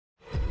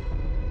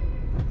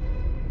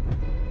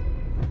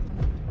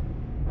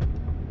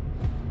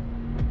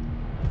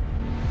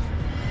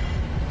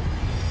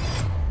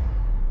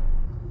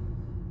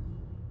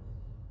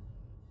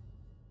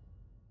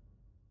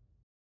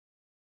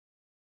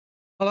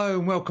Hello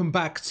and welcome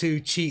back to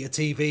Cheetah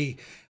TV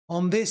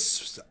on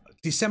this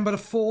December the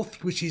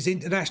 4th, which is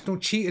International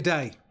Cheetah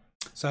Day.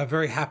 So a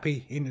very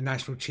happy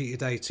International Cheetah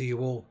Day to you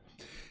all.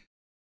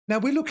 Now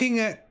we're looking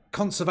at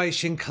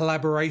conservation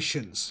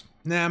collaborations.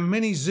 Now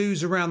many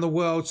zoos around the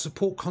world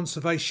support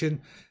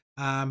conservation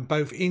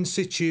both in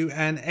situ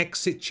and ex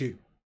situ.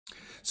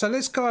 So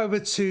let's go over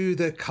to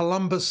the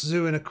Columbus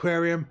Zoo and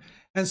Aquarium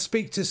and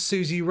speak to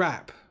Suzi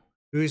Rapp,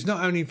 who is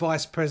not only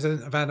Vice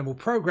President of Animal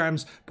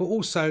Programs, but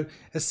also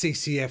a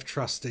CCF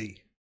trustee.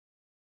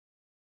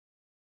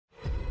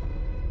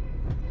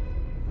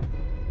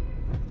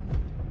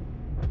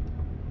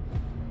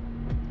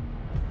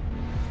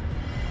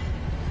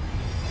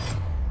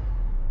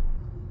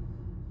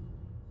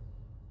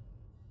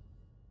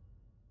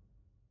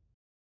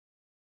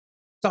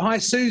 So hi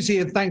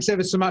Suzi, and thanks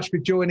ever so much for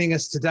joining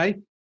us today.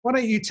 Why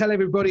don't you tell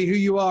everybody who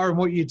you are and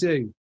what you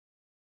do?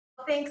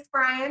 Thanks,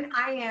 Brian.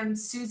 I am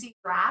Suzi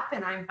Rapp,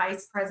 and I'm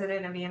Vice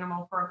President of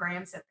Animal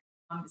Programs at the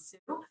Columbus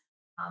Zoo.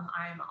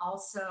 I'm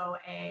also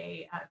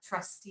a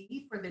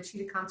trustee for the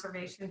Cheetah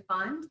Conservation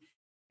Fund,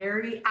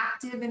 very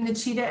active in the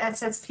Cheetah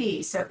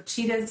SSP. So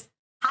cheetahs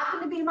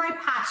happen to be my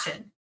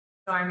passion.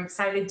 So I'm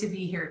excited to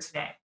be here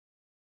today.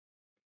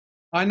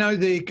 I know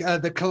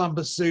the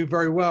Columbus Zoo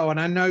very well,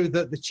 and I know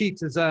that the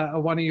cheetahs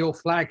are one of your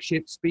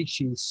flagship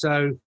species.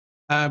 So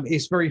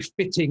it's very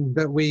fitting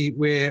that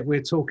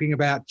we're talking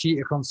about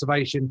cheetah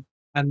conservation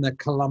and the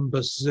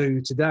Columbus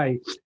Zoo today.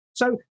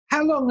 So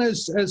how long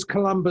has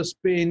Columbus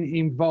been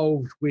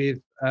involved with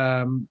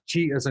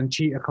cheetahs and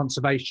cheetah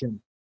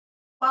conservation?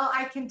 Well,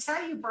 I can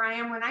tell you,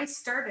 Brian, when I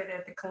started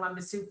at the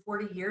Columbus Zoo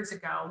 40 years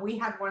ago, we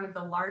had one of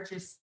the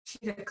largest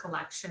cheetah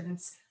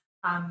collections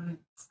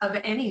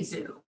of any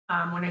zoo.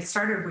 When I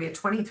started, we had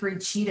 23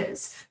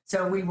 cheetahs.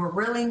 So we were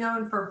really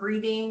known for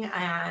breeding,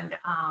 and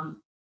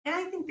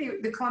I think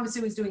the Columbus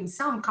Zoo was doing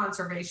some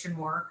conservation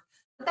work,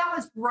 but that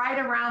was right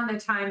around the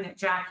time that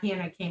Jack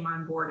Hanna came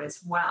on board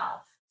as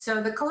well.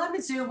 So the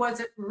Columbus Zoo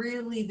wasn't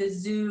really the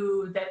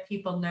zoo that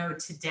people know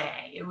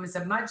today. It was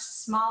a much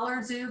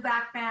smaller zoo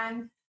back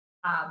then,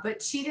 but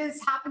cheetahs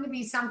happened to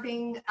be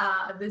something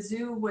the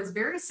zoo was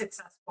very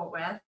successful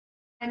with.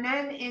 And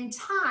then in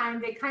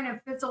time, they kind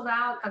of fizzled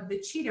out of the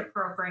cheetah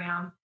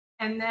program.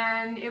 And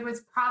then it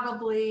was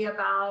probably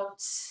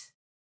about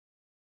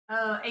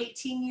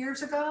 18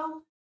 years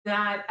ago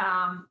that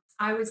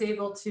I was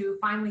able to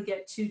finally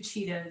get 2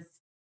 cheetahs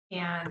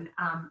and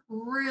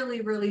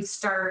really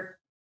start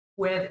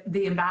with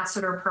the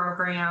ambassador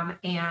program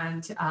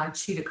and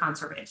cheetah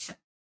conservation.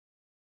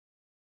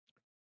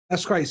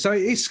 That's great. So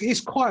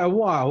it's quite a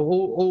while,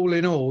 all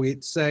in all.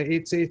 It's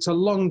a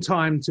long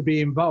time to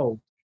be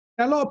involved.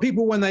 Now, a lot of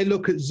people, when they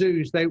look at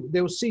zoos,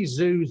 they'll see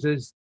zoos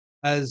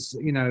as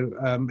you know,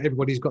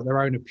 everybody's got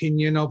their own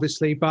opinion,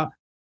 obviously, but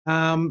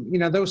you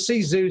know, they'll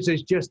see zoos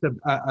as just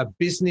a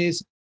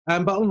business.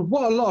 But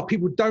what a lot of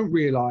people don't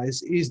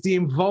realise is the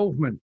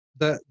involvement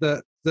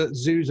that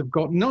zoos have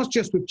got, not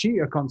just with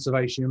cheetah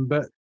conservation,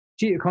 but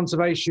cheetah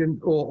conservation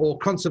or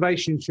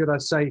conservation, should I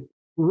say,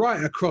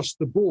 right across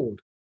the board.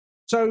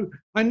 So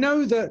I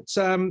know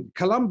that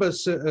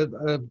Columbus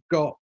have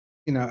got,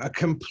 you know, a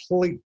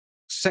complete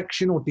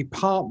section or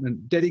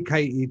department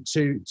dedicated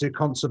to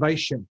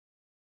conservation.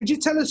 Could you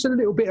tell us a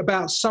little bit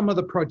about some of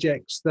the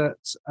projects that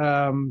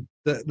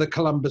the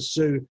Columbus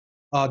Zoo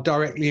are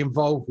directly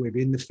involved with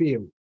in the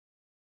field?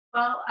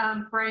 Well,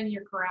 Brian,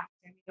 you're correct.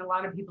 I mean, a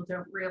lot of people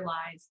don't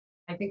realize,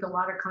 I think a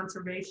lot of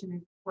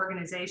conservation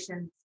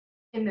organizations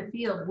in the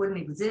field wouldn't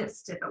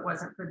exist if it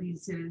wasn't for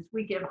these zoos.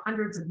 We give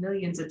hundreds of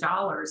millions of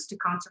dollars to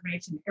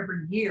conservation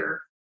every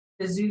year,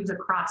 the zoos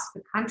across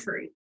the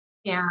country.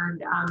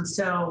 And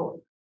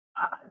so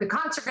the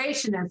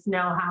conservationists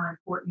know how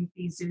important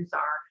these zoos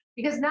are,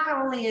 because not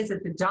only is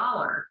it the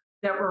dollar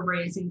that we're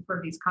raising for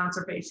these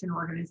conservation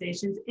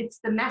organizations, it's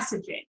the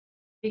messaging.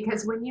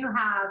 Because when you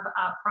have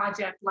a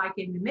project like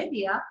in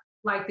Namibia,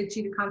 like the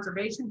Cheetah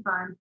Conservation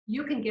Fund,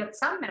 you can get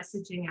some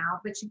messaging out,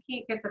 but you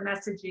can't get the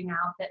messaging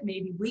out that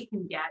maybe we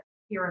can get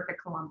here at the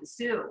Columbus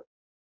Zoo.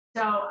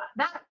 So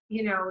that,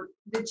 you know,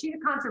 the Cheetah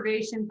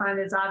Conservation Fund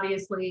is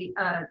obviously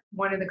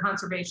one of the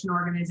conservation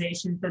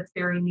organizations that's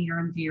very near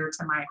and dear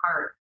to my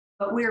heart.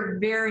 But we're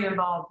very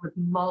involved with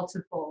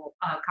multiple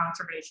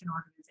conservation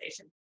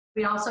organizations.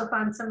 We also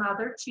fund some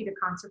other cheetah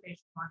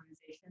conservation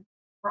organizations.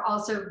 We're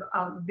also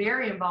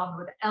very involved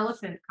with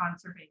elephant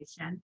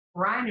conservation,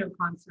 rhino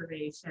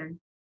conservation,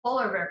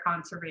 polar bear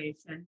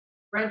conservation,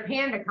 red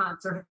panda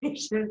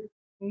conservation,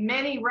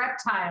 many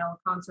reptile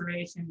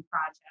conservation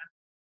projects.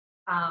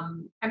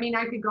 I mean,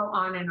 I could go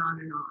on and on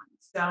and on.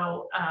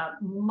 So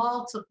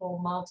multiple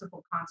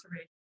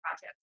conservation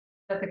projects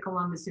that the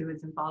Columbus Zoo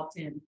is involved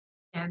in.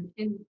 And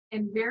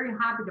very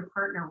happy to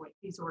partner with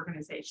these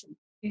organizations.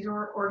 These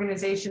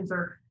organizations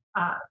are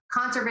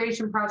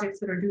conservation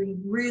projects that are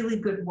doing really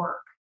good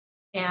work.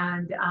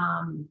 And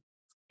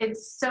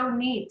it's so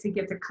neat to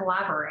get to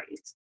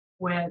collaborate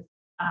with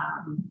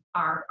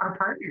our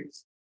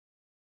partners.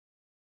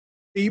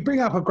 You bring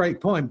up a great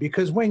point,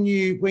 because when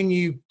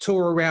you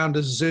tour around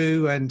a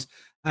zoo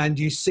and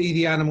you see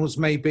the animals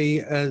maybe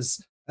as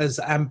as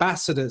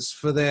ambassadors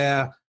for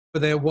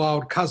their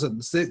wild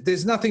cousins.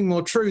 There's nothing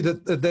more true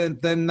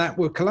than that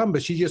with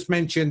Columbus. You just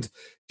mentioned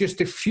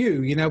just a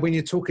few. You know, when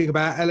you're talking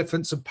about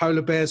elephants and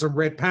polar bears and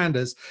red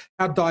pandas,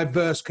 how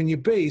diverse can you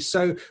be?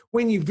 So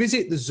when you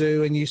visit the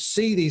zoo and you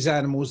see these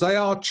animals, they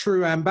are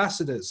true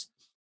ambassadors.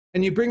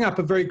 And you bring up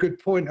a very good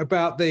point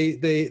about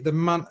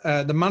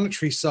the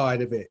monetary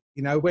side of it.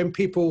 You know, when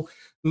people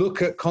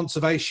look at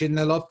conservation,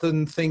 they'll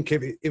often think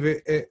of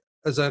it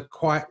as a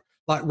quite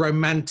like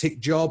romantic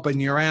job,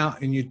 and you're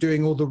out and you're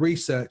doing all the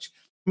research.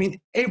 I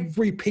mean,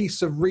 every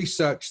piece of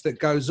research that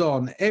goes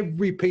on,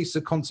 every piece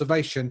of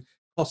conservation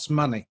costs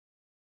money.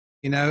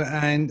 You know,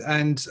 and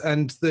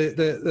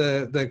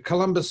the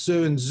Columbus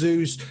Zoo and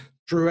zoos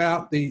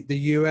throughout the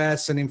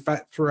US and in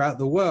fact throughout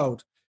the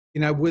world,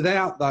 you know,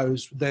 without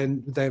those,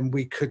 then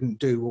we couldn't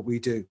do what we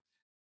do.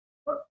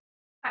 Well,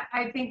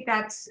 I think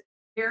that's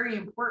very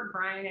important,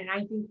 Brian. And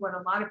I think what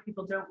a lot of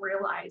people don't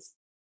realize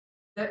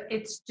that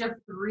it's just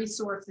the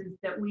resources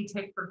that we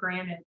take for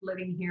granted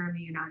living here in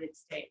the United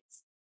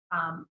States.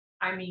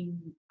 I mean,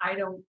 I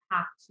don't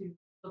have to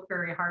look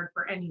very hard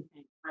for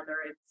anything, whether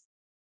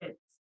it's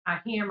a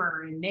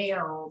hammer and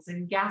nails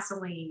and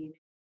gasoline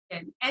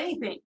and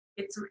anything.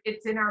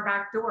 It's in our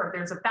back door.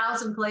 There's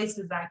 1,000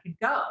 places I could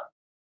go.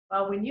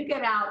 Well, when you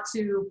get out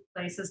to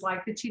places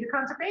like the Cheetah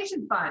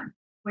Conservation Fund,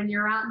 when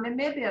you're out in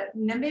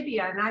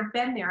Namibia, and I've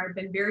been there, I've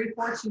been very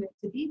fortunate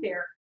to be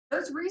there,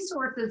 those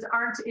resources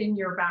aren't in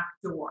your back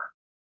door.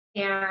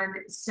 And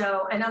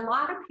so, and a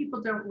lot of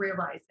people don't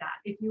realize that.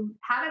 If you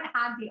haven't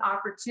had the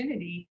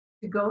opportunity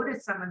to go to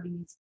some of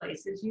these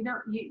places, you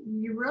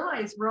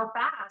realize real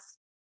fast,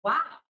 wow,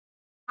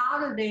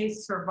 how do they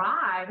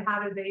survive?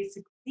 How do they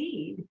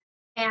succeed?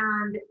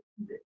 And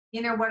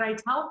you know what I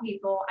tell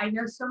people, I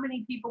know so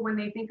many people when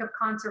they think of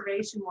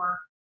conservation work,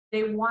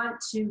 they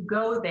want to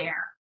go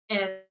there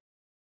and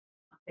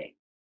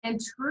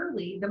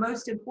truly the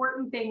most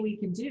important thing we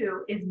can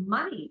do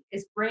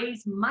is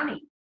raise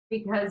money,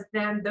 because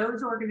then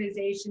those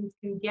organizations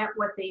can get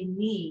what they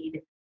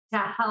need to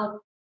help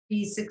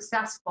be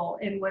successful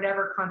in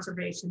whatever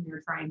conservation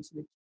they're trying to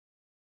achieve.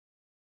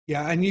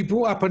 Yeah, and you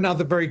brought up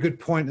another very good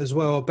point as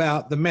well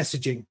about the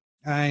messaging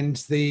and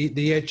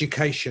the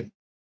education.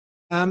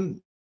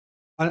 I'm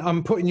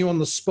putting you on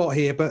the spot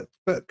here, but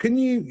can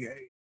you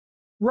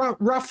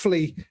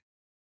roughly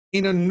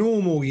in a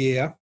normal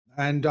year,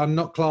 and I'm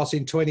not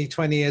classing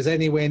 2020 as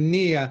anywhere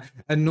near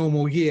a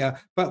normal year,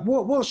 but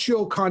what's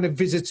your kind of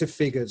visitor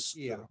figures?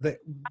 Yeah.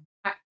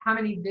 How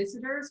many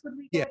visitors would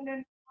we get in a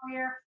normal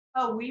year?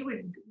 Oh,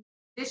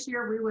 this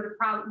year we would have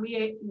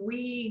probably,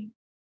 we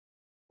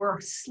were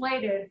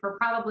slated for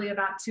probably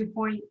about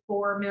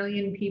 2.4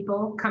 million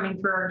people coming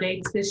through our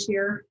gates this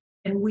year,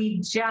 and we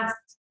just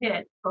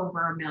hit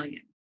over 1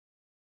 million.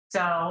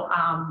 So,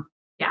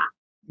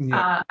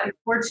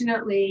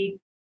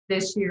 unfortunately,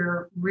 this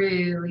year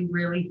really,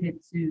 really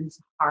hit zoos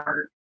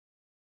hard.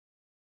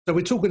 So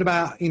we're talking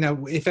about, you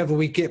know, if ever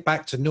we get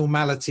back to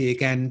normality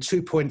again,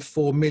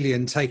 2.4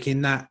 million,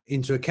 taking that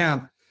into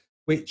account,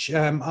 which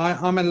I'm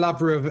a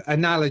lover of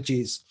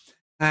analogies.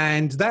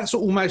 And that's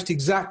almost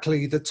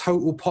exactly the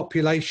total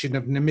population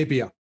of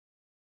Namibia.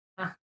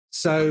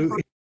 So,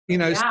 you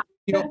know,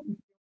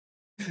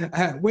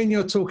 when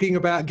you're talking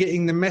about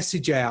getting the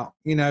message out,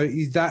 you know,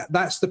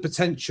 that's the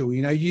potential.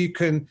 You know, you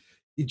can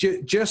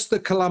just the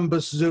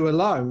Columbus Zoo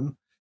alone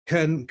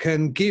can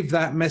give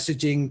that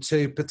messaging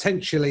to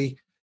potentially,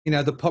 you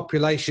know, the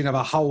population of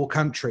a whole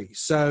country.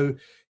 So,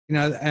 you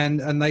know,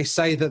 and they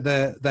say that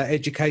the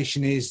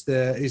education is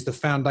the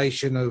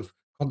foundation of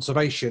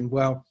conservation.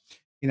 Well,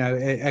 you know,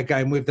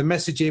 again, with the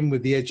messaging,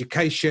 with the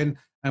education,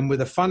 and with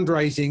the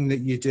fundraising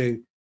that you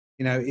do,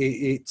 you know,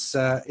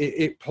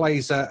 it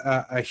plays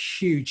a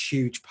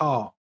huge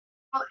part.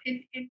 Well,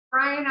 and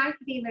Brian, I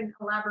could even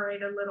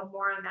elaborate a little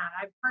more on that.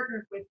 I've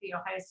partnered with the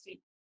Ohio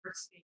State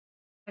University,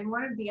 and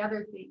one of the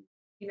other things,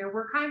 you know,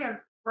 we're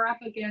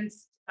up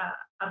against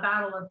a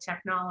battle of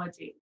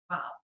technology as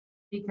well,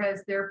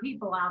 because there are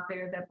people out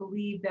there that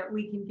believe that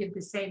we can give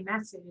the same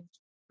message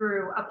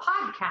through a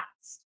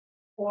podcast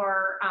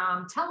or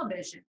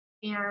television.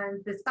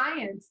 And the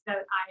science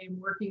that I am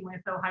working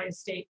with Ohio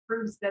State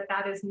proves that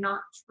that is not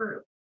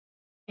true.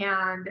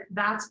 And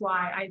that's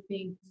why I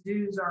think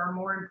zoos are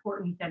more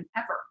important than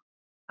ever.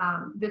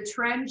 The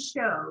trend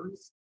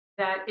shows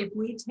that if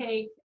we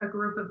take a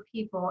group of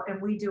people and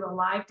we do a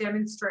live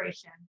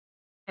demonstration,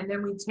 and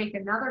then we take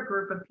another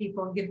group of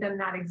people and give them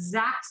that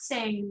exact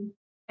same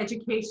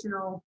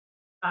educational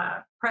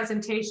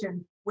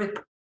presentation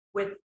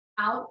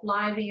without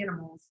live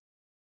animals,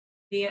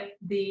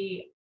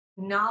 the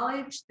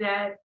knowledge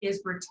that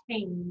is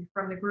retained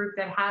from the group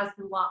that has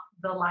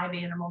the live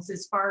animals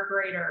is far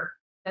greater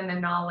than the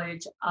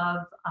knowledge of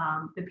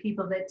the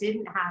people that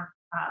didn't have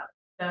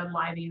the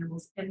live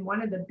animals. And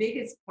one of the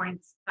biggest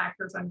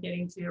factors I'm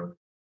getting to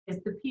is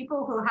the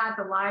people who had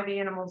the live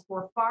animals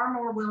were far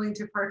more willing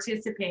to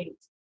participate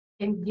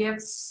in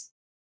gifts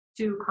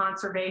to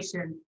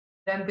conservation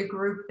than the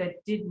group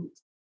that didn't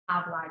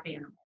have live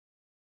animals.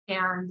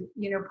 And,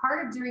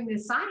 part of doing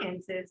this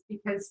science is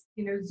because,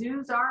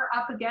 zoos are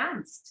up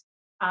against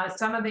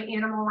some of the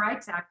animal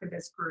rights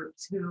activist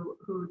groups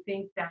who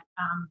think that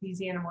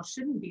these animals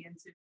shouldn't be in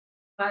zoos.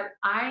 But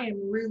I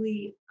am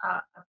really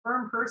a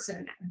firm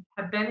person,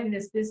 have been in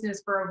this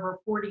business for over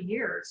 40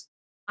 years.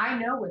 I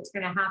know what's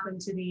going to happen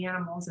to the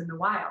animals in the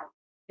wild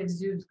if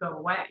zoos go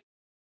away,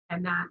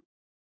 and that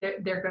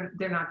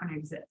they're not going to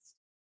exist.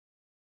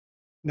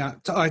 No,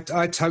 I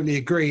totally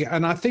agree,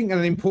 and I think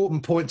an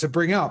important point to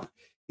bring up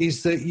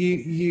is that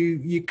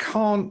you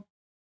can't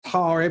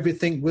tar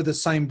everything with the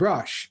same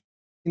brush.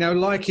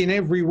 Like in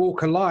every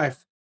walk of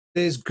life,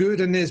 there's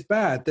good and there's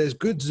bad. There's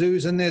good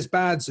zoos and there's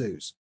bad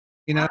zoos.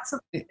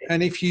 Absolutely.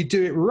 And if you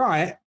do it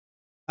right,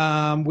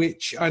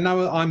 which I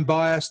know I'm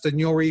biased and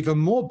you're even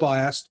more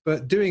biased,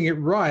 but doing it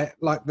right,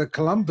 like the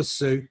Columbus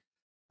Zoo,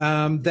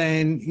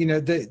 then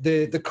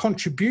the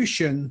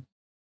contribution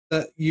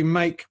that you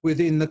make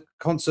within the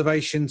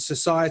conservation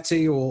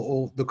society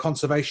or the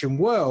conservation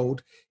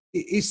world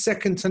is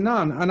second to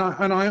none. And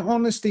I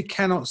honestly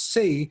cannot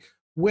see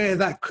where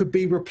that could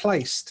be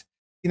replaced.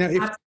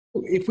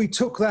 If we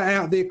took that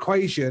out of the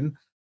equation,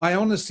 I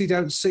honestly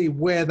don't see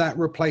where that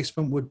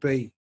replacement would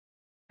be.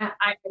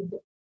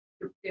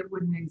 It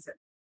wouldn't exist.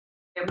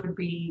 It would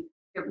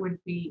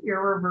be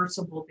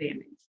irreversible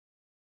damage.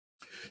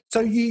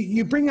 So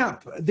you bring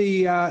up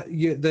the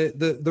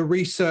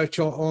research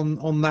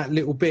on that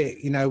little bit,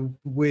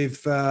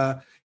 with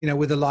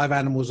with the live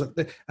animals,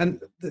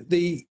 and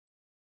the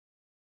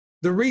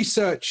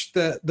research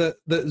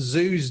that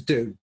zoos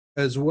do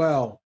as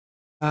well.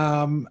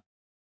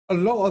 A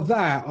lot of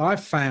that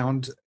I've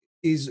found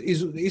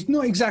is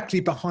not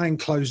exactly behind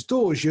closed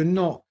doors. You're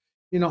not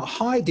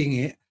hiding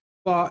it,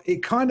 but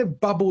it kind of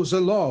bubbles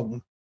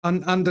along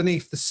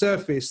underneath the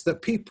surface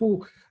that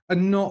people are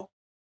not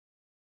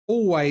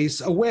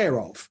always aware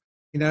of.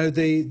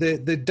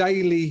 The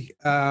daily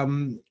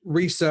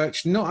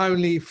research, not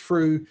only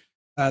through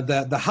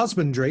the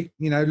husbandry,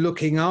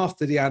 looking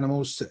after the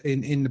animals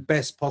in the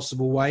best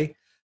possible way,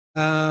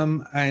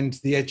 and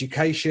the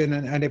education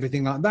and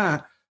everything like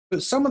that,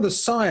 but some of the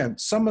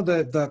science, some of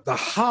the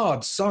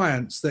hard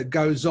science that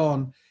goes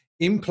on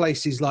in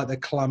places like the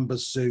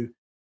Columbus Zoo.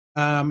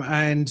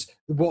 And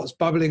what's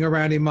bubbling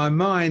around in my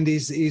mind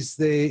is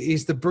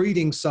the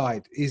breeding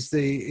side, is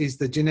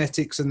the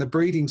genetics and the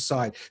breeding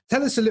side.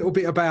 Tell us a little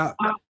bit about.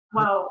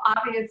 Well,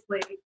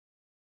 obviously,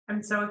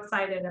 I'm so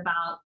excited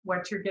about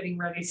what you're getting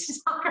ready to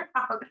talk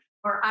about,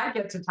 or I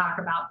get to talk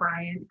about,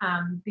 Brian,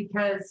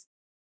 because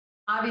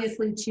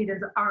obviously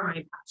cheetahs are my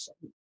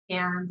passion,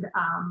 and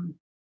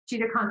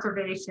cheetah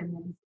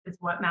conservation is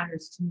what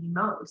matters to me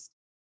most.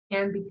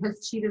 And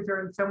because cheetahs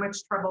are in so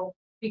much trouble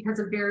because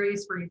of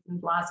various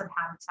reasons, loss of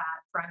habitat,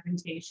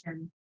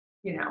 fragmentation,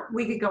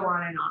 we could go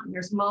on and on.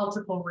 There's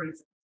multiple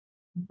reasons.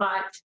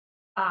 But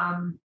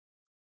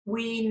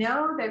we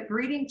know that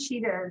breeding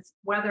cheetahs,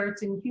 whether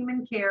it's in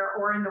human care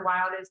or in the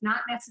wild, is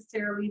not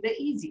necessarily the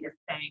easiest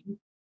thing.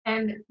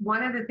 And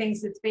one of the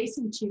things that's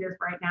facing cheetahs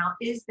right now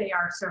is they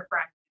are so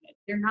fragmented.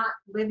 They're not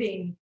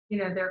living,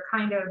 they're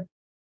kind of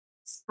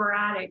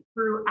sporadic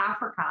through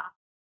Africa.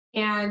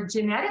 And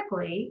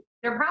genetically,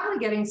 they're probably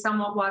getting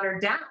somewhat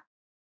watered down.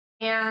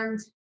 And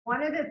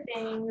one of the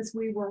things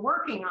we were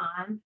working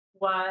on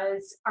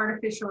was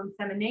artificial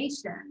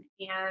insemination.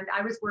 And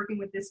I was working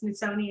with the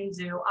Smithsonian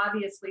Zoo.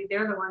 Obviously,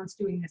 they're the ones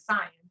doing the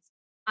science.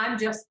 I'm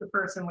just the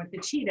person with the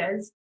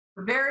cheetahs.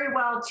 Very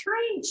well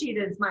trained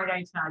cheetahs, might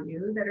I tell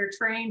you, that are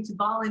trained to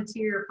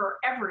volunteer for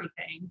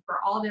everything, for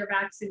all their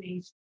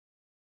vaccinations,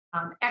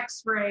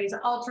 x-rays,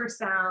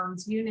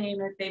 ultrasounds, you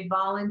name it, they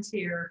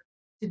volunteer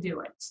to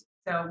do it.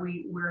 So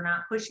we're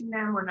not pushing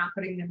them, we're not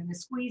putting them in a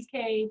squeeze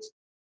cage.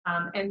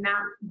 And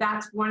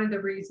that's one of the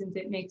reasons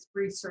it makes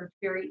research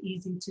very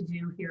easy to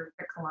do here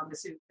at the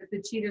Columbus Zoo, because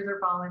the cheetahs are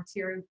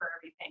volunteering for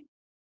everything.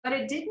 But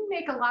it didn't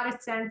make a lot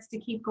of sense to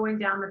keep going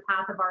down the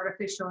path of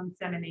artificial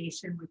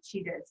insemination with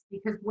cheetahs,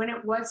 because when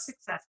it was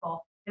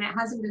successful, and it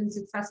hasn't been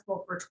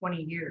successful for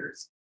 20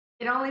 years,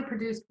 it only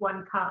produced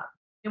one cub.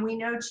 And we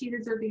know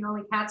cheetahs are the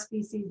only cat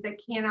species that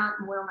cannot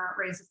and will not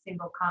raise a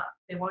single cub.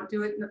 They won't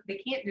do it,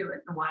 they can't do it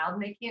in the wild,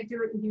 and they can't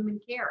do it in human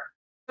care.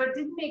 So it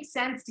didn't make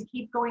sense to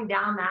keep going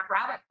down that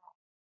rabbit hole.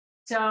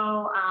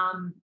 So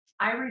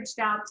I reached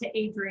out to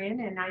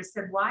Adrian and I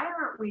said, why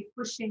aren't we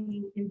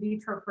pushing in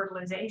vitro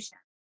fertilization?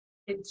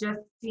 It just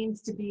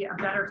seems to be a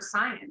better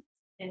science.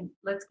 And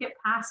let's get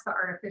past the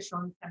artificial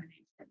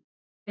insemination.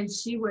 And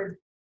she was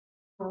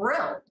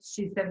thrilled.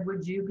 She said,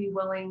 would you be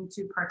willing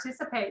to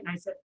participate? And I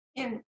said,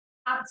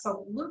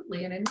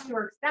 absolutely, in a New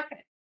York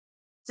second.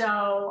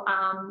 So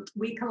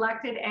we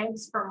collected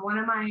eggs from one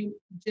of my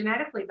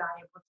genetically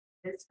valuable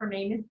cheetahs. Her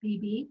name is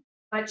BB,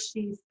 but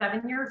she's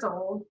 7 years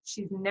old.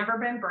 She's never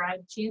been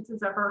bred.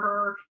 Chances of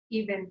her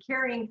even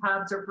carrying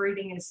cubs or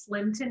breeding is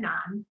slim to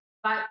none,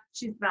 but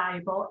she's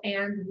valuable.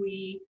 And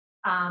we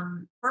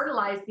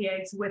fertilized the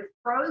eggs with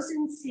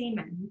frozen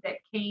semen that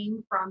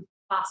came from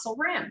Fossil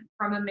Rim,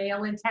 from a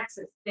male in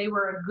Texas. They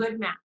were a good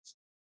match.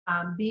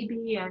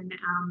 BB and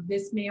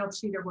this male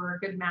cheetah were a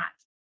good match.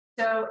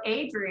 So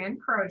Adrian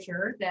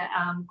Crozier, the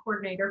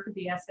coordinator for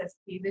the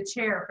SSP, the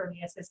chair for the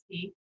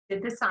SSP,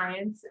 did the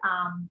science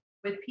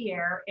with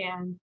Pierre,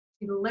 and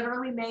she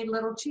literally made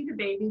little cheetah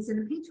babies in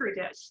a petri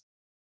dish.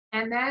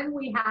 And then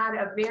we had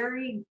a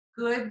very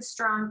good,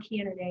 strong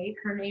candidate.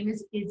 Her name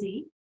is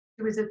Izzy.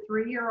 She was a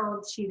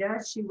 3-year-old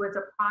cheetah. She was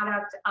a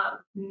product of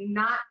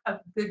not of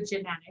good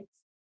genetics.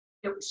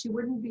 She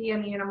wouldn't be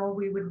an animal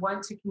we would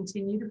want to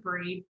continue to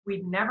breed.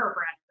 We'd never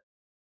bred her,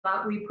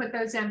 but we put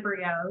those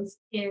embryos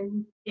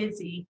in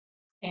Izzy,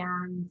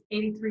 and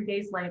 83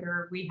 days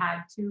later, we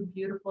had 2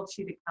 beautiful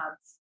cheetah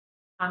cubs.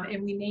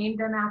 And we named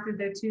them after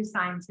the 2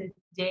 scientists,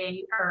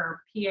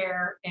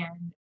 Pierre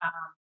and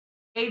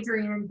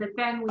Adrian, but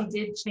then we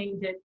did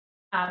change it,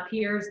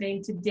 Pierre's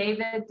name, to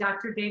David,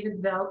 Dr.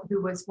 David Velt,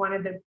 who was one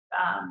of the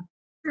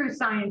true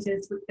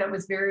scientists that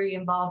was very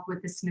involved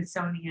with the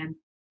Smithsonian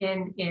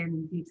in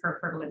vitro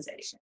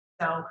fertilization.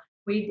 So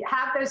we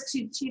have those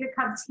 2 cheetah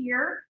cubs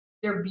here.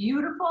 They're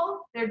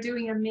beautiful, they're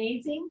doing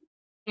amazing,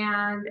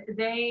 and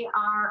they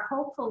are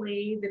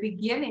hopefully the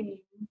beginning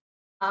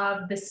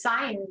of the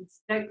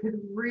science that could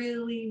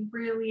really,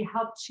 really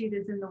help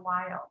cheetahs in the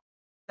wild.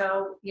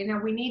 So,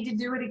 we need to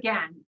do it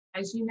again.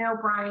 As you know,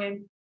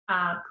 Brian,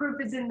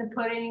 proof is in the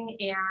pudding,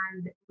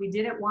 and we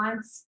did it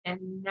once,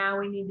 and now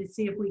we need to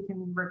see if we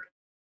can repeat.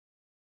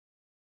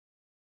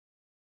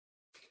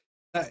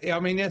 I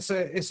mean, it's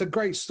a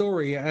great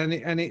story, and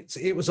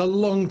it was a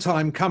long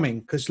time coming,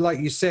 because, like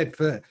you said,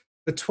 for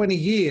 20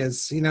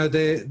 years,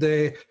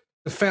 the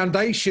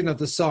foundation of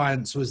the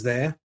science was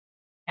there,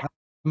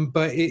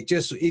 but it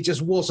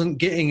just wasn't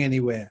getting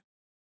anywhere.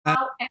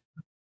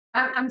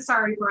 I'm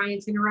sorry, Brian,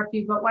 to interrupt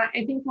you, but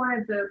I think one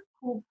of the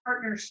cool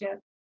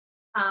partnerships,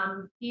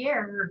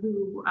 Pierre,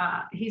 who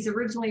he's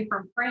originally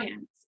from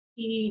France,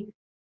 he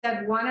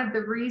said one of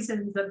the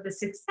reasons of the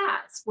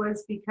success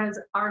was because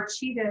our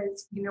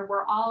cheetahs,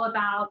 were all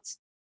about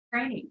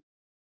training.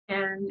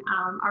 And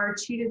our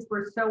cheetahs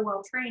were so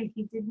well trained,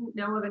 he didn't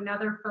know of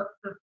another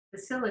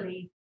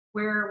facility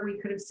where we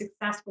could have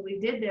successfully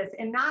did this.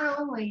 And not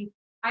only,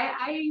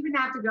 I even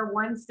have to go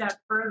one step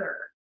further.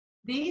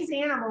 These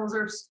animals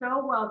are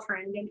so well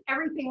trained, and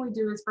everything we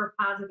do is for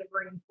positive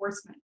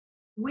reinforcement.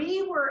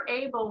 We were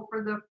able,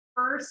 for the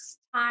first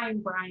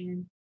time,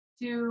 Brian,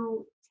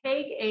 to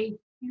take a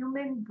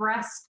human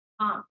breast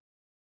pump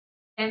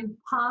and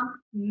pump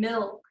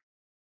milk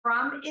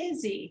from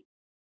Izzy.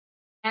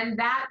 And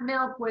that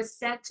milk was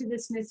sent to the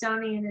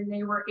Smithsonian, and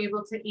they were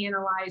able to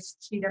analyze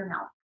cheetah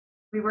milk.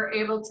 We were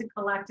able to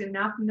collect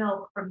enough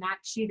milk from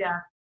that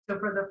cheetah. So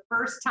for the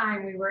first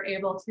time, we were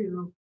able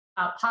to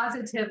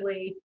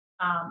positively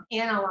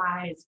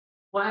analyze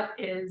what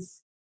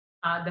is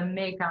the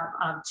makeup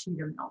of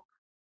cheetah milk.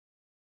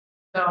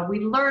 So we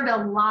learned a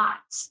lot.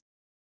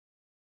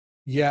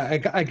 Yeah,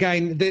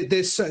 again,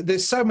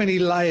 there's so many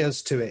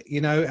layers to it,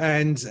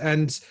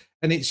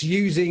 and it's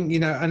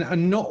using,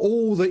 and not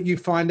all that you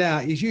find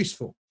out is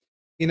useful,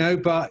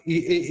 but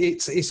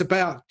it's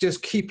about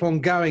just keep on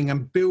going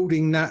and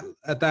building that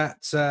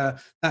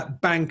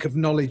bank of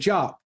knowledge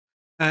up.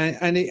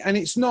 And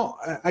it's not,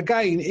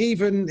 again,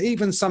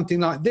 even something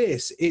like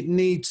this, it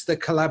needs the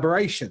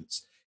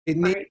collaborations. It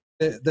needs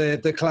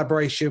the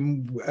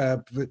collaboration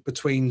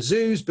between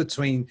zoos,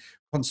 between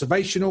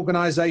conservation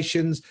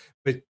organizations,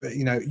 but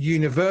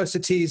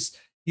universities,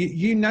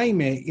 you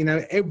name it,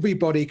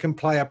 everybody can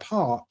play a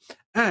part.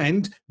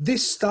 And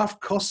this stuff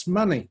costs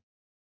money.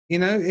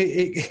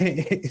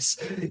 It's,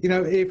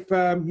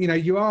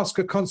 if you ask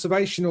a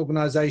conservation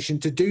organization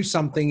to do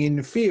something in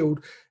the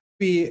field,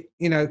 be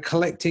it,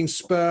 collecting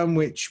sperm,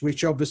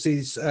 which obviously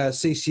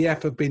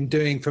CCF have been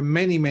doing for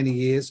many, many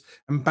years,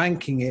 and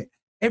banking it.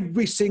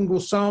 Every single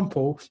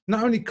sample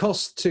not only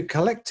costs to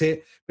collect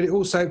it, but it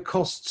also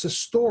costs to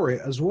store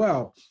it as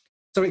well.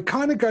 So it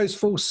kind of goes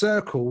full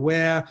circle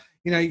where,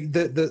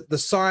 the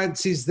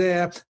science is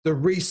there, the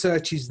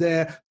research is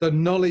there, the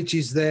knowledge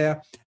is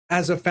there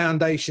as a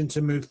foundation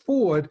to move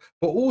forward,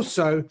 but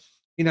also,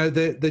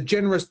 the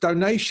generous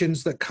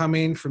donations that come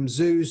in from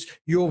zoos,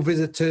 your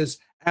visitors,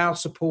 our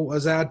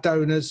supporters, our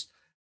donors,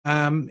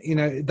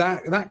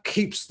 that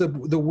keeps the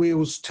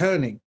wheels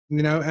turning,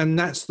 and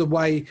that's the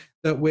way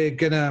that we're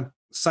going to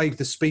save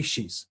the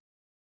species.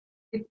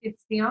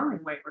 It's the only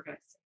way we're going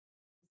to save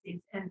the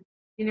species.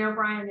 And,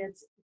 Brian,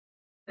 it's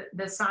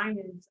the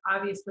science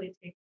obviously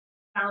takes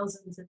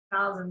thousands and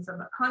thousands of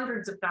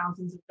hundreds of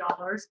thousands of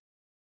dollars.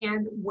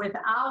 And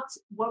without,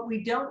 what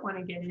we don't want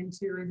to get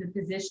into is a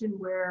position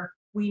where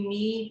we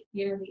need,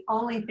 the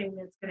only thing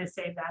that's going to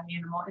save that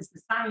animal is the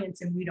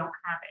science, and we don't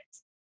have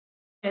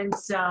it. And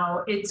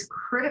so it's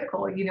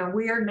critical,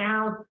 we are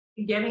now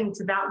getting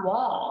to that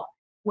wall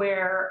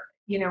where,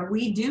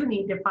 we do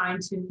need to fine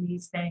tune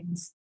these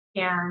things,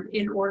 and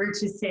in order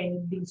to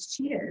save these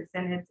cheetahs.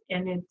 And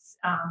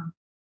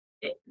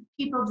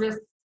people just,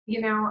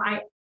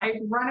 I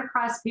run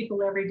across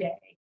people every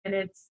day,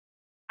 and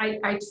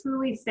I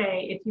truly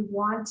say, if you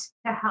want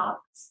to help,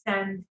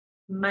 send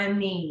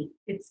money.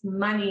 It's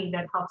money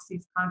that helps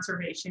these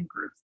conservation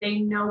groups. They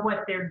know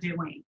what they're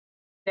doing.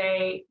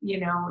 They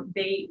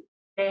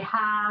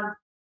have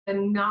the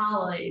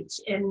knowledge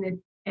and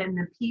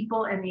the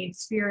people and the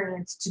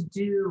experience to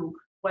do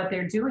what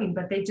they're doing,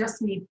 but they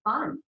just need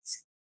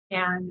funds.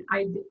 And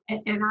I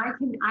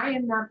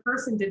am that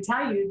person to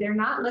tell you, they're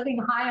not living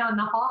high on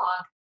the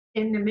hog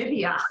in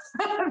Namibia.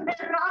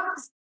 They're not,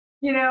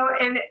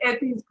 and at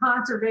these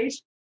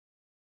conservation.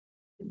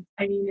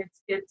 I mean,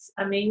 it's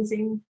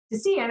amazing to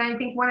see. And I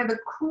think one of the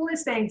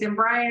coolest things, and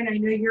Brian, I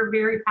know you're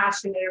very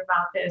passionate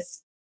about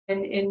this,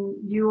 and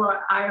you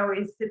are, I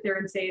always sit there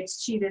and say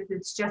it's cheetahs,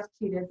 it's just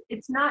cheetahs.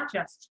 It's not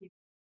just cheetahs.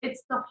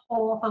 It's the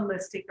whole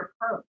holistic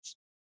approach.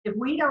 If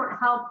we don't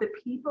help the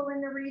people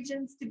in the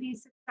regions to be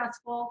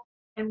successful,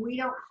 and we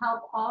don't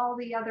help all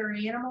the other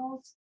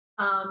animals,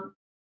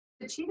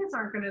 the cheetahs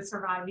aren't going to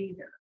survive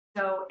either.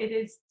 So it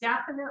is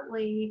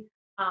definitely,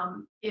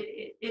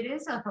 it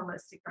is a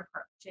holistic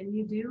approach, and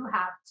you do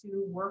have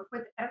to work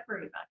with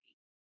everybody.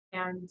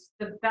 And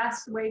the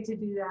best way to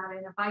do that,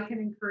 and if I can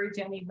encourage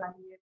anybody,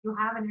 if you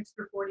have an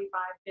extra $45,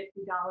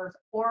 $50,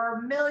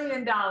 or $1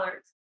 million,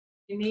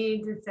 you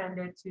need to send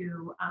it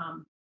to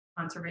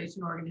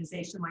conservation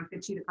organization like the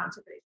Cheetah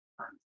Conservation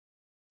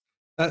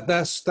Fund.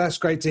 That's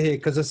great to hear,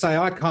 because I say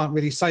I can't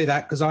really say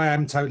that because I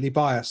am totally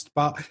biased,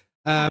 but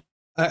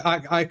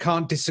I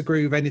can't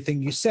disagree with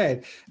anything you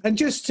said. And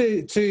just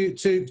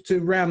to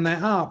round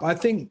that up, I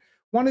think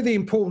one of the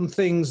important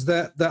things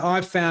that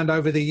I've found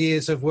over the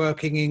years of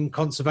working in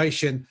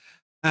conservation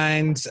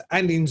and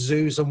in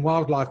zoos and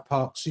wildlife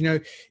parks,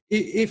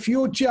 if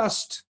you're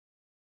just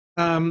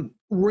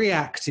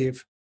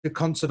reactive to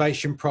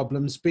conservation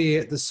problems, be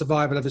it the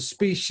survival of a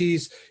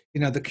species,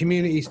 the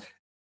communities,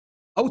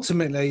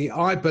 ultimately,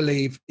 I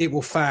believe it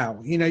will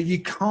fail. You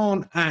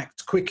can't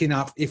act quick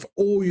enough if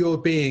all you're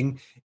being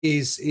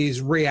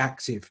is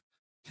reactive.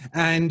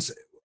 And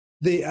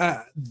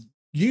the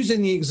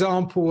using the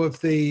example of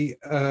the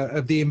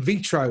in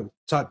vitro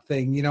type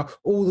thing,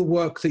 all the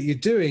work that you're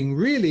doing,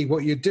 really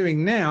what you're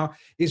doing now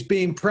is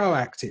being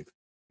proactive.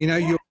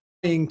 You're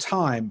buying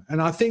time,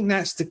 and I think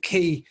that's the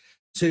key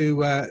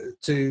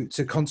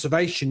to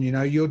conservation.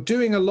 You're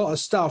doing a lot of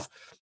stuff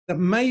that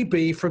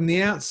maybe from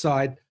the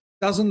outside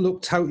doesn't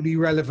look totally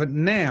relevant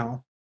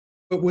now,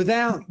 but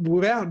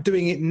without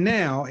doing it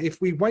now, if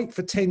we wait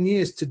for 10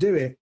 years to do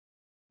it,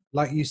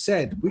 like you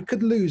said, we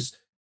could lose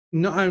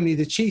not only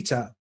the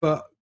cheetah,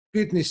 but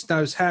goodness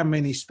knows how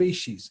many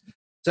species.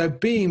 So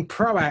being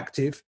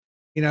proactive,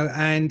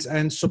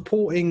 and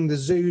supporting the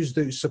zoos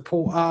that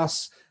support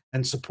us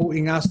and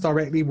supporting us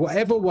directly,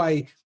 whatever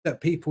way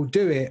that people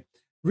do it,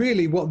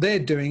 really what they're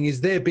doing is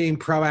they're being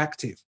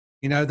proactive.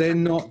 They're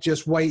not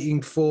just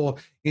waiting for,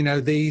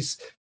 these,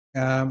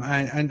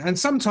 and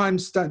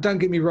sometimes, don't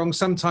get me wrong,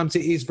 sometimes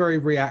it is very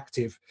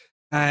reactive.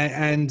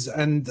 And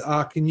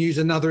I can use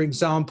another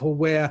example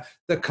where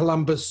the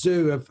Columbus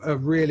Zoo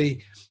have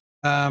really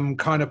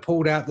kind of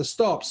pulled out the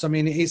stops. I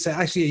mean, it's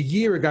actually a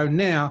year ago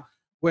now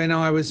when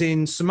I was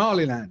in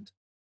Somaliland,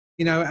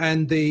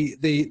 and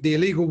the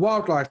illegal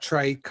wildlife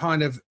trade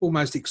kind of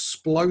almost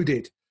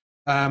exploded.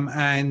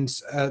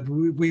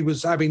 We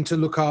was having to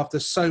look after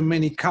so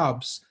many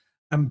cubs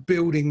and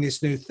building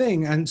this new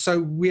thing. And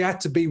so we had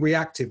to be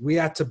reactive. We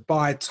had to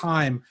buy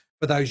time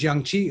for those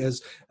young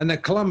cheetahs. And the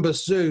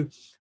Columbus Zoo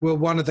were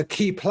one of the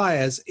key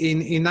players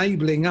in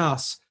enabling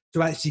us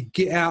to actually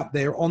get out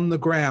there on the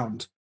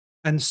ground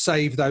and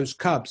save those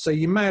cubs. So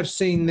you may have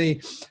seen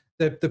the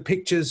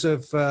pictures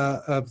of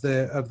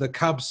the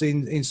cubs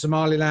in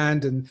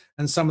Somaliland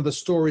and some of the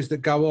stories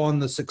that go on,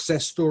 the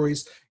success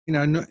stories.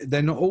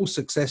 They're not all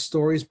success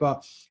stories,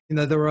 but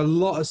there are a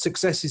lot of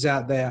successes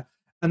out there,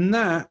 and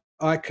that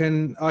I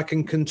can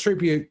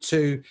contribute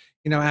to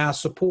our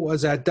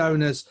supporters, our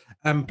donors,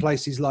 and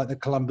places like the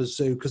Columbus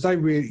Zoo, because they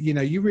really,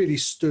 you really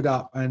stood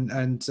up and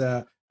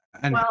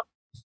well,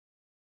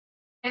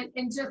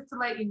 and just to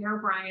let you know,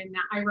 Brian,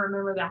 I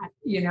remember that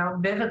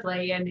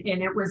vividly, and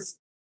it was,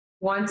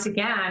 once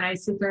again, I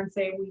sit there and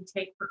say we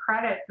take for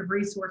credit the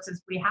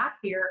resources we have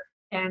here,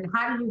 and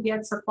how do you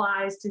get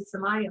supplies to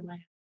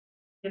Somaliland?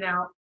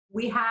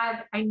 We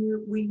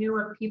knew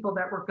of people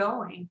that were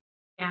going,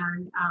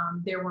 and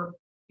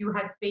you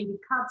had baby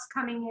cubs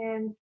coming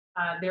in.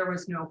 There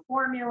was no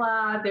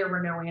formula. There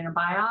were no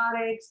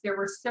antibiotics. There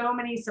were so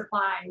many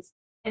supplies.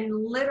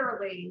 And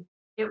literally,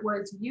 it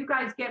was, you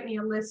guys get me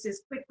a list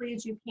as quickly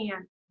as you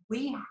can.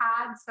 We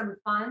had some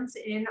funds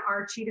in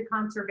our Cheetah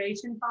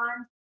Conservation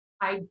Fund.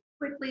 I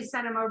quickly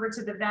sent them over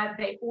to the vet.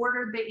 They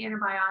ordered the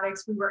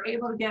antibiotics. We were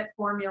able to get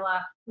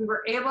formula. We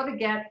were able to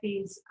get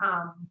these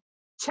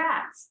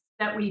chests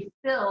that we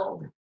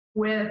filled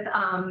with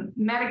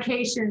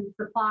medication,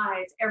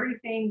 supplies,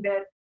 everything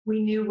that we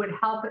knew would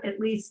help at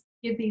least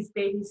give these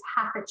babies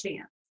half a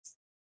chance.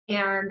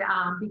 And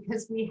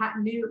because we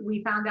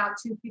found out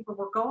 2 people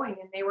were going,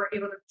 and they were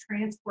able to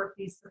transport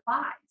these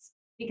supplies,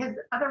 because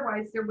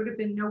otherwise there would have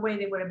been no way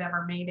they would have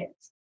ever made it.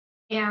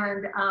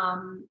 And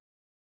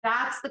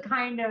that's the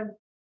kind of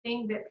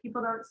thing that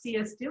people don't see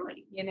us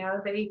doing.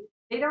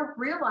 They don't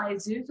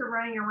realize zoos are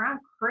running around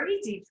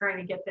crazy trying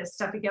to get this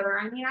stuff together.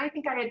 I mean, I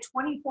think I had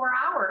 24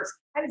 hours.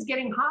 I was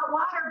getting hot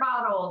water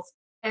bottles,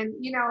 and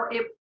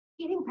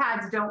heating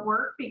pads don't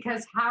work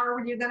because how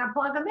are you going to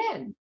plug them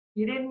in?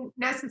 You didn't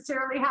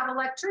necessarily have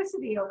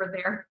electricity over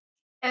there.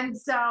 And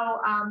so,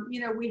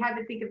 we had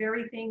to think of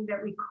everything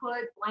that we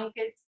could,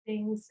 blankets,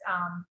 things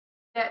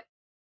that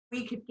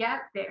we could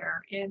get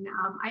there. And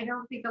I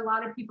don't think a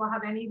lot of people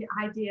have any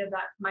idea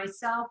that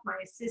myself, my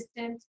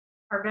assistant,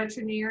 our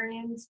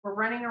veterinarians were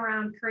running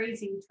around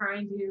crazy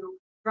trying to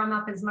drum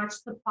up as much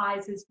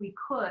supplies as we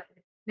could,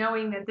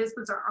 knowing that this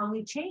was our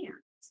only chance.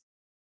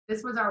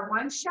 This was our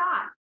one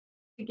shot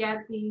to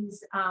get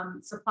these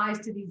supplies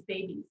to these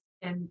babies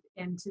and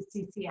to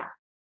CCF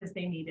because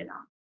they needed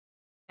them.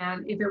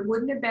 And if it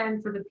wouldn't have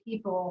been for the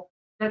people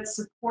that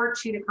support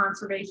cheetah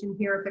conservation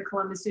here at the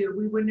Columbus Zoo,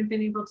 we wouldn't have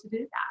been able to do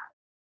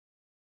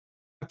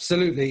that.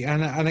 Absolutely.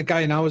 And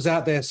again, I was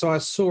out there, so I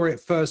saw it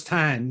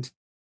firsthand,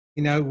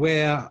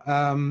 where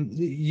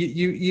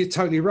you're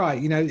totally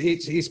right.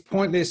 It's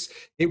pointless.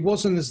 It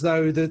wasn't as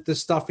though the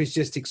stuff is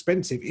just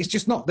expensive. It's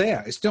just not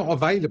there. It's not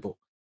available.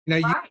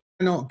 You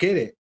cannot get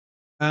it.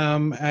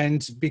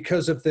 And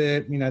because of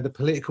the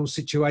political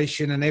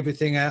situation and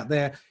everything out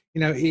there,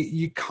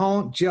 you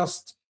can't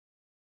just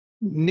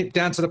nip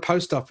down to the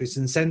post office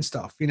and send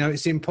stuff.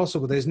 It's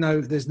impossible. There's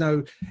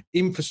no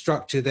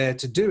infrastructure there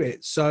to do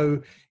it.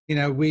 So, you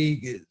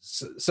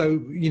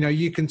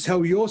can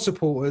tell your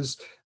supporters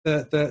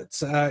that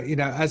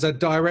as a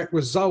direct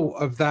result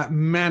of that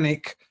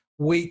manic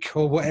week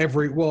or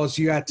whatever it was,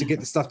 you had to get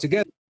the stuff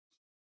together.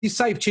 You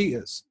save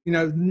cheetahs.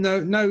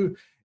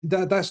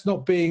 That's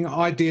not being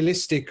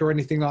idealistic or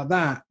anything like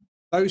that.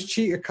 Those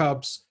cheetah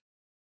cubs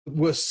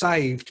were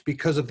saved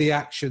because of the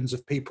actions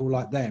of people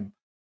like them.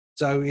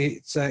 So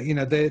it's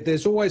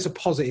there's always a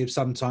positive.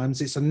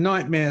 Sometimes it's a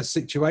nightmare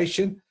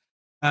situation,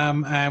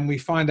 and we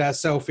find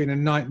ourselves in a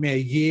nightmare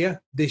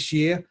year this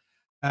year.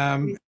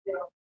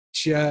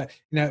 Which,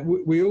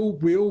 we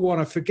all want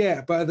to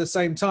forget, but at the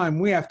same time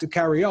we have to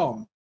carry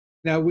on.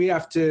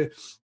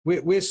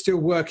 We're still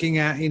working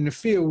out in the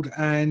field,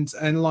 and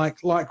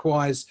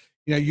likewise,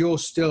 you're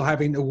still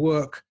having to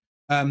work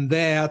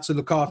there to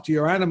look after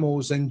your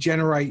animals and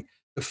generate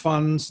the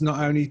funds not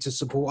only to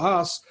support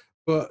us,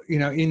 but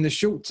in the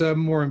short term,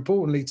 more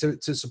importantly,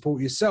 to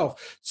support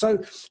yourself.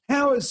 So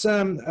how has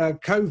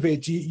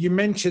COVID, you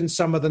mentioned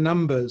some of the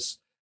numbers,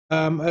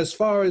 as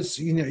far as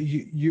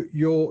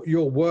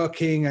you're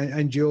working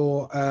and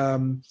your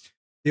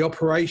the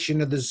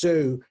operation of the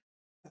zoo,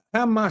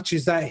 how much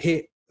has that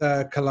hit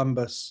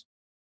Columbus?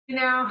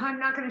 I'm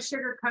not going to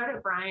sugarcoat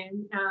it,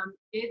 Brian.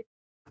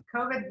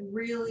 COVID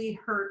really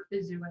hurt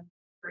the zoo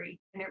industry,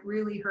 and it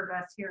really hurt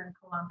us here in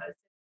Columbus.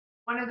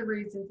 One of the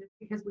reasons is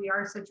because we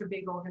are such a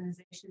big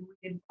organization, we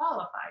didn't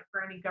qualify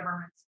for any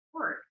government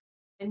support.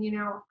 And,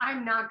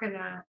 I'm not going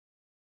to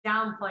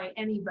downplay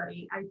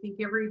anybody. I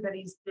think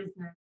everybody's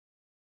business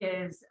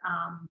is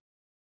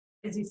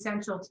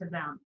essential to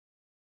them.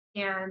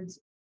 And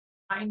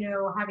I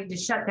know having to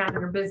shut down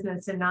your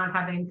business and not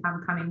have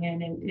income coming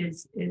in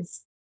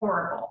is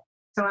horrible.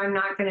 So I'm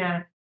not going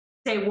to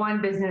say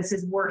one business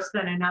is worse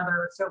than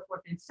another, so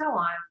forth and so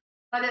on.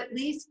 But at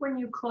least when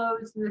you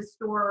close the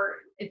store,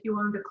 if you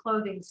owned a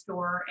clothing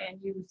store and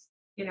you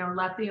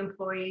let the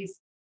employees,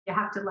 you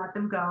have to let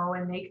them go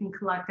and they can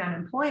collect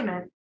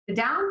unemployment. The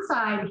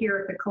downside here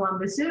at the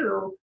Columbus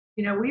Zoo,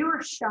 we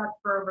were shut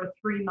for over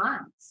 3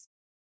 months,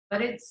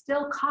 but it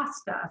still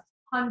cost us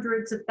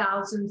hundreds of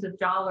thousands of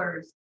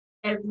dollars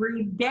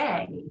every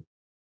day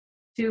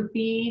to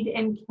feed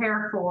and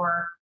care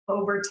for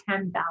over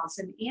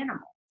 10,000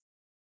 animals.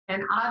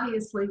 And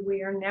obviously,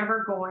 we are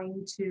never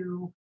going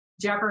to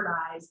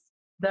jeopardize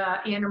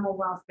the animal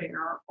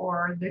welfare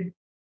or the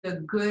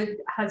good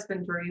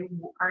husbandry.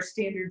 Our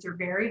standards are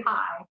very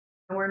high,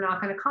 and we're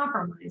not going to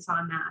compromise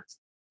on that.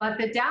 But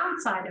the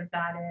downside of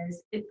that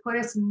is it put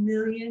us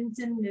millions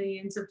and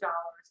millions of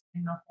dollars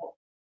in the hole.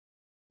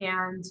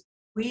 And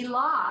we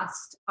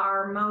lost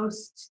our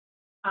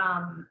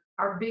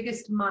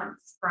biggest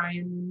months,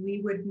 Brian, when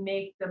we would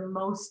make the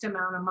most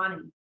amount of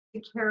money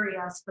to carry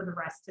us for the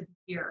rest of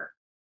the year.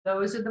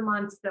 Those are the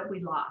months that we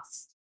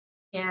lost.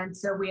 And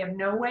so we have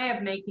no way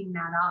of making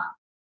that up.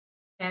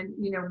 And,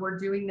 we're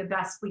doing the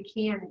best we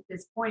can at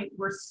this point.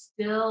 We're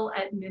still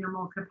at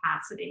minimal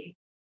capacity.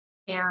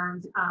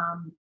 And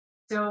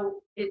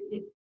so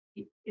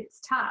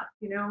it's tough.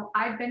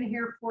 I've been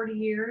here 40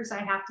 years.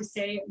 I have to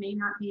say it may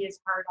not be as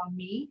hard on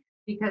me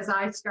because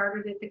I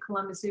started at the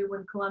Columbus Zoo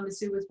when Columbus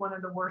Zoo was one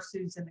of the worst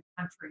zoos in the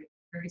country.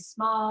 Very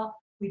small.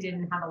 We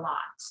didn't have a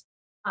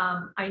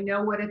lot. I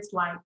know what it's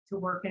like to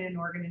work in an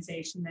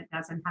organization that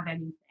doesn't have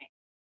anything.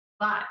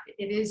 But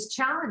it is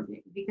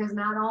challenging because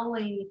not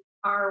only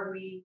are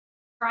we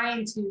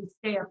trying to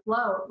stay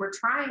afloat, we're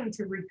trying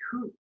to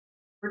recoup.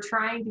 We're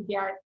trying to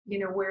get,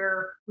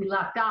 where we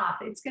left off.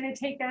 It's going to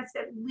take us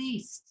at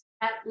least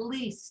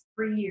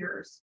 3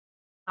 years,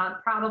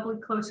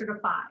 probably closer to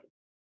 5,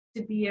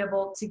 to be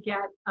able to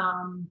get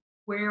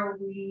where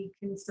we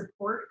can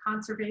support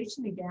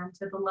conservation again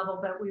to the level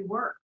that we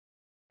were.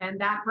 And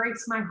that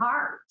breaks my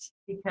heart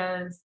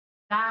because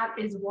that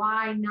is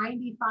why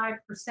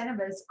 95% of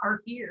us are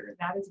here.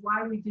 That is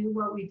why we do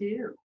what we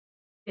do.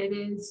 It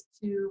is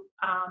to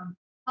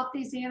help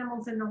these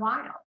animals in the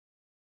wild.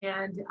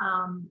 And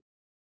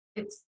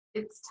it's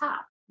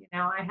tough. You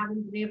know, I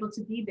haven't been able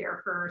to be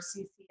there for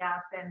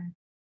CCF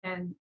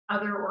and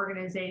other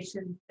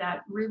organizations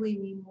that really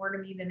mean more to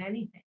me than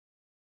anything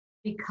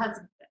because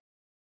of this.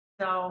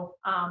 So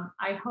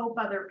I hope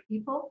other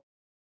people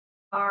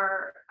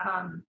are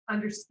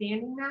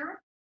understanding that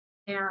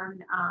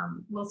and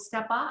will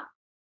step up,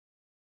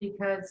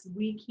 because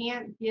we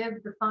can't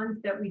give the funds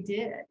that we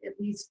did, at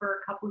least for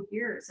a couple of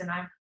years. And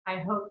I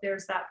hope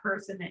there's that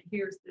person that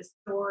hears this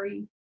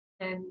story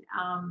and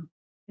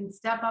can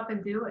step up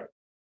and do it.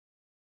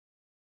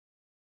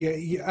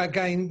 Yeah,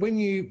 again,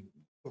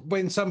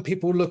 when some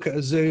people look at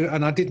a zoo,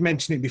 and I did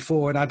mention it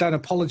before, and I don't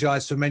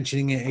apologize for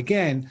mentioning it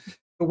again,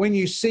 but when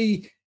you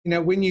see, you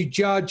know, when you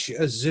judge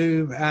a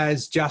zoo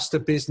as just a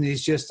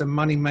business, just a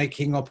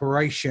money-making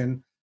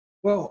operation,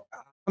 well,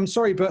 I'm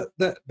sorry, but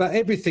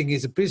everything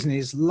is a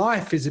business.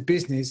 Life is a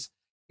business.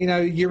 You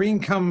know, your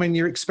income and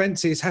your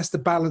expenses has to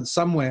balance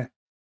somewhere.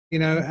 You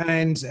know,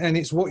 and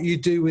it's what you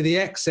do with the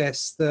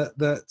excess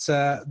that's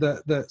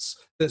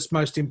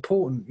most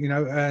important. You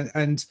know,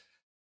 and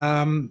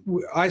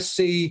I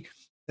see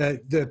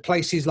the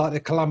places like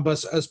the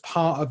Columbus as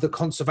part of the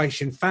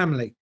conservation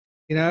family.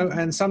 You know,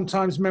 and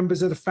sometimes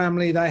members of the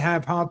family, they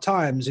have hard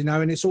times. You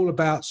know, and it's all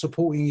about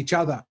supporting each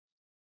other.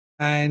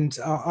 And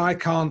I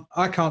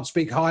can't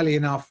speak highly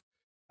enough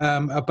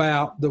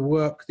about the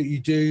work that you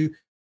do,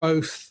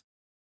 both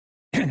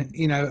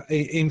you know,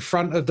 in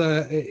front of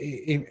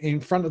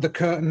the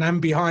curtain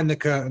and behind the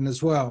curtain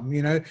as well.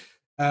 You know,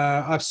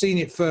 I've seen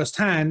it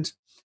firsthand,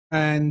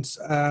 and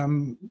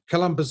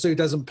Columbus Zoo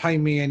doesn't pay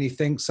me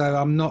anything, so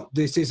I'm not.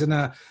 This isn't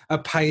a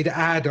paid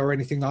ad or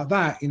anything like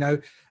that. You know,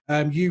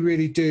 you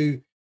really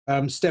do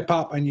step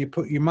up and you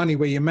put your money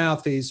where your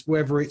mouth is,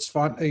 whether it's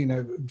you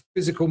know,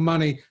 physical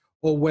money,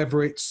 or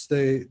whether it's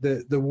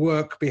the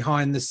work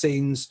behind the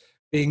scenes,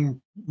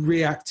 being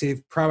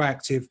reactive,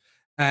 proactive.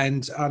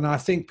 And I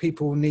think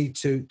people need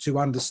to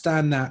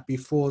understand that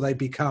before they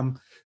become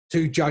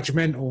too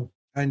judgmental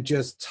and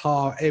just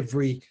tar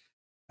every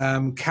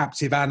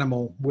captive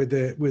animal with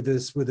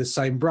the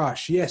same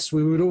brush. Yes,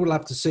 we would all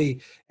love to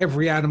see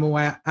every animal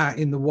out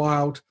in the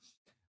wild,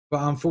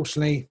 but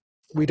unfortunately,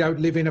 we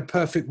don't live in a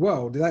perfect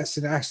world. That's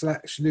an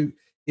absolute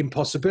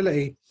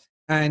impossibility,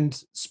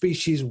 and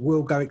species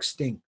will go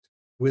extinct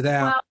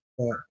without.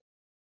 Well,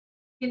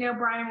 you know,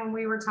 Brian, when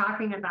we were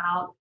talking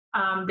about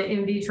the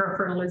in vitro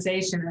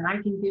fertilization, and I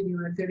can give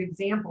you a good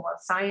example of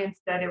science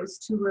that it was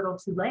too little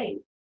too late,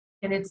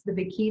 and it's the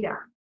vaquita.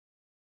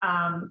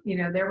 You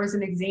know, there was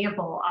an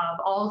example of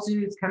all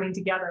zoos coming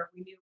together.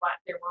 We knew what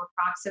there were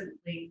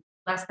approximately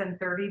less than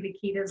 30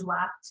 vaquitas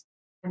left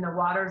in the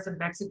waters of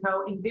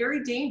Mexico, in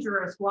very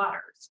dangerous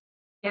waters.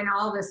 And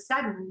all of a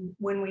sudden,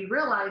 when we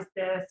realized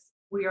this,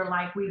 we are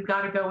like, we've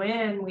got to go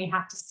in, we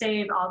have to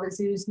save, all the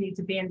zoos need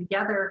to band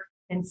together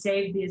and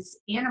save this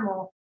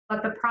animal.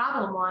 But the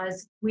problem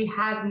was we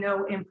had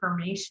no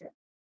information.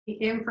 The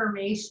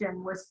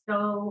information was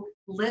so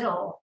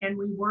little, and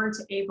we weren't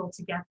able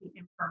to get the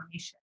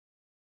information.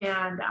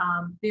 And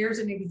there's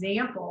an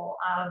example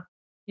of,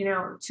 you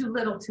know, too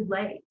little, too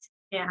late.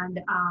 And,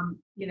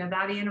 you know,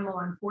 that animal,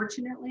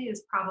 unfortunately,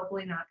 is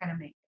probably not going to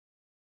make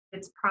it.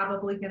 It's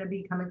probably going to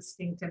become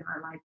extinct in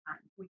our lifetime.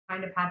 We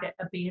kind of had to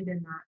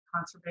abandon that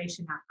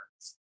conservation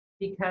efforts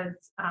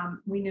because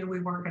we knew we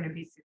weren't going to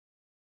be successful.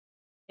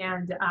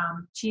 And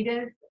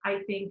cheetahs, I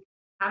think,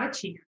 have a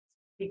chance,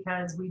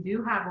 because we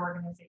do have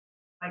organizations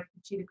like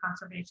the Cheetah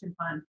Conservation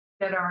Fund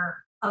that are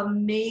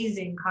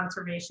amazing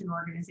conservation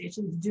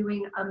organizations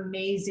doing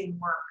amazing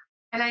work.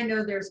 And I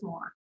know there's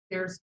more.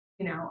 There's,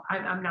 you know,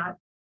 I'm not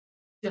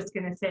just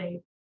going to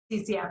say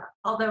CCF,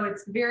 although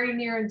it's very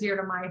near and dear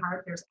to my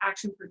heart. There's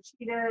Action for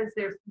Cheetahs.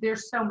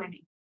 There's so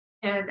many.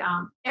 And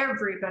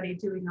everybody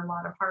doing a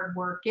lot of hard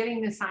work,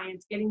 getting the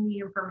science, getting the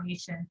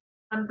information.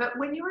 But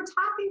when you were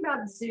talking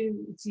about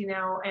zoos, you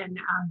know, and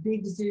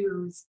big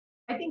zoos,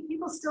 I think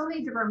people still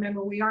need to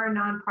remember we are a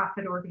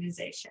nonprofit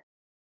organization.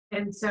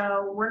 And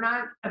so we're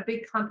not a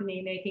big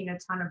company making a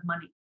ton of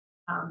money.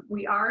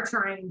 We are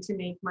trying to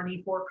make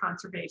money for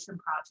conservation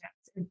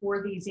projects and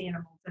for these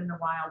animals in the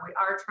wild. We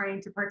are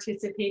trying to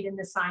participate in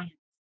the science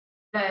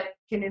that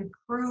can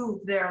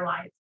improve their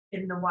life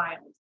in the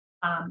wild.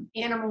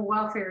 Animal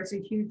welfare is a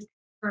huge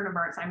concern of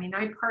ours. I mean,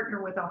 I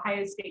partner with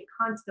Ohio State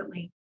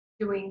constantly,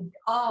 doing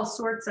all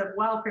sorts of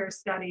welfare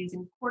studies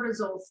and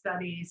cortisol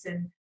studies,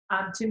 and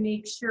to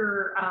make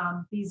sure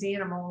these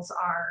animals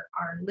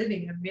are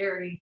living a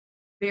very,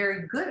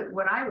 very good,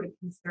 what I would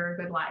consider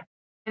a good life.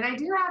 And I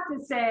do have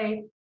to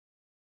say,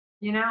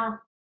 you know,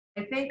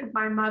 I think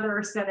my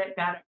mother said it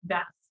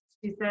best.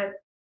 She said,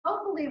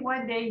 hopefully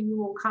one day you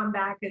will come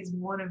back as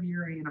one of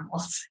your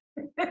animals.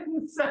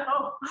 And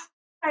so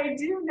I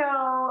do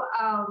know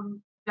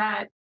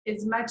that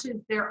as much as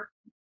there,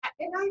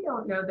 and I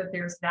don't know that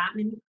there's that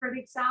many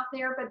critics out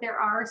there, but there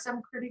are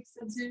some critics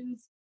of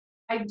zoos.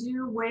 I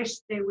do wish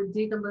they would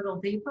dig a little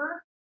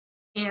deeper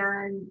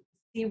and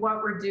see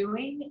what we're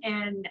doing.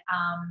 And,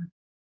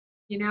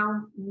 you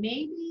know,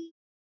 maybe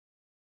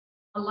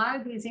a lot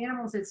of these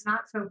animals, it's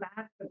not so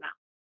bad for them.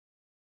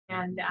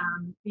 And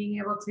being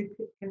able to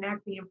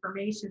connect the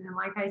information. And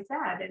like I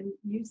said, and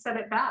you said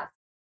it best,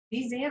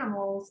 these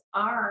animals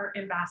are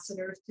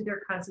ambassadors to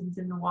their cousins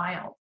in the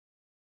wild.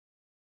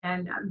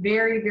 And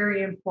very,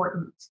 very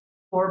important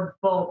for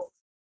both.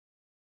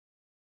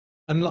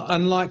 And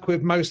unlike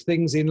with most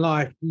things in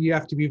life, you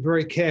have to be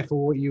very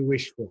careful what you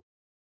wish for.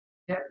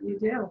 Yeah, you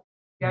do.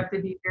 You have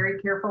to be very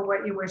careful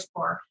what you wish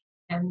for.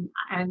 And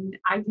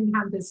I can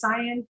have the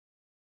science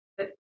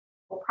that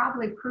will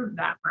probably prove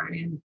that,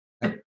 Brian.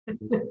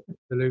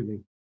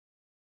 Absolutely.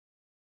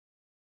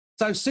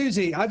 So,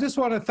 Suzi, I just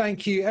want to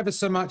thank you ever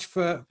so much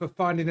for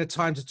finding the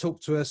time to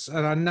talk to us.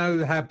 And I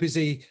know how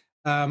busy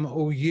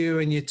all you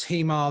and your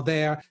team are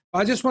there.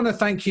 I just want to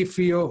thank you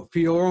for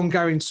your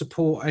ongoing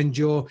support and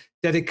your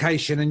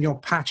dedication and your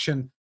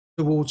passion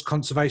towards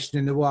conservation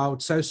in the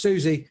wild. So,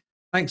 Suzi,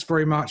 thanks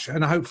very much.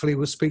 And hopefully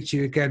we'll speak to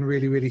you again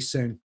really, really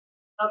soon.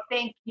 Well,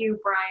 thank you,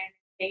 Brian.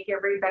 Thank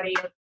everybody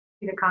at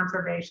the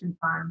Conservation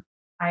Fund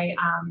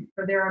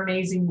for their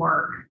amazing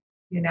work.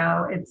 You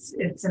know,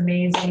 it's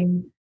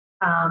amazing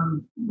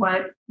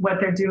what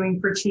they're doing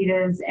for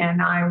cheetahs,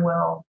 and I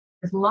will,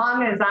 as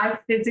long as I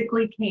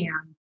physically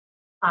can,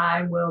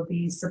 I will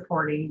be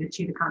supporting the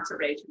Cheetah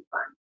Conservation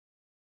Fund.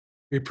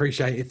 We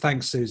appreciate it.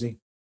 Thanks, Suzi.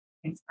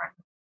 Thanks, Brian.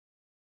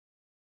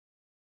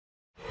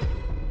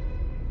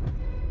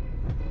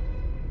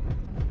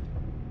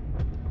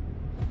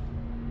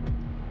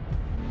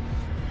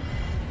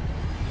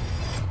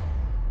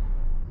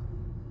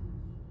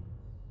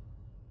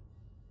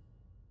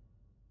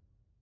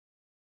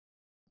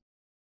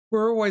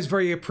 We're always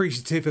very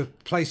appreciative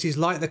of places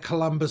like the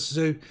Columbus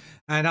Zoo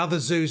and other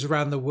zoos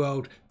around the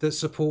world that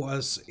support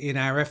us in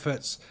our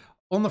efforts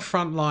on the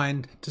front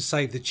line to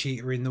save the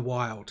cheetah in the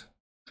wild.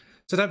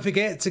 So don't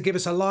forget to give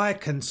us a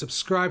like and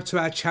subscribe to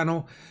our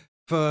channel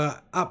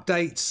for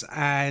updates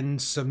and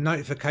some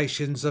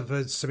notifications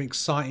of some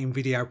exciting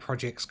video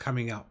projects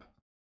coming up.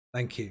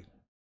 Thank you.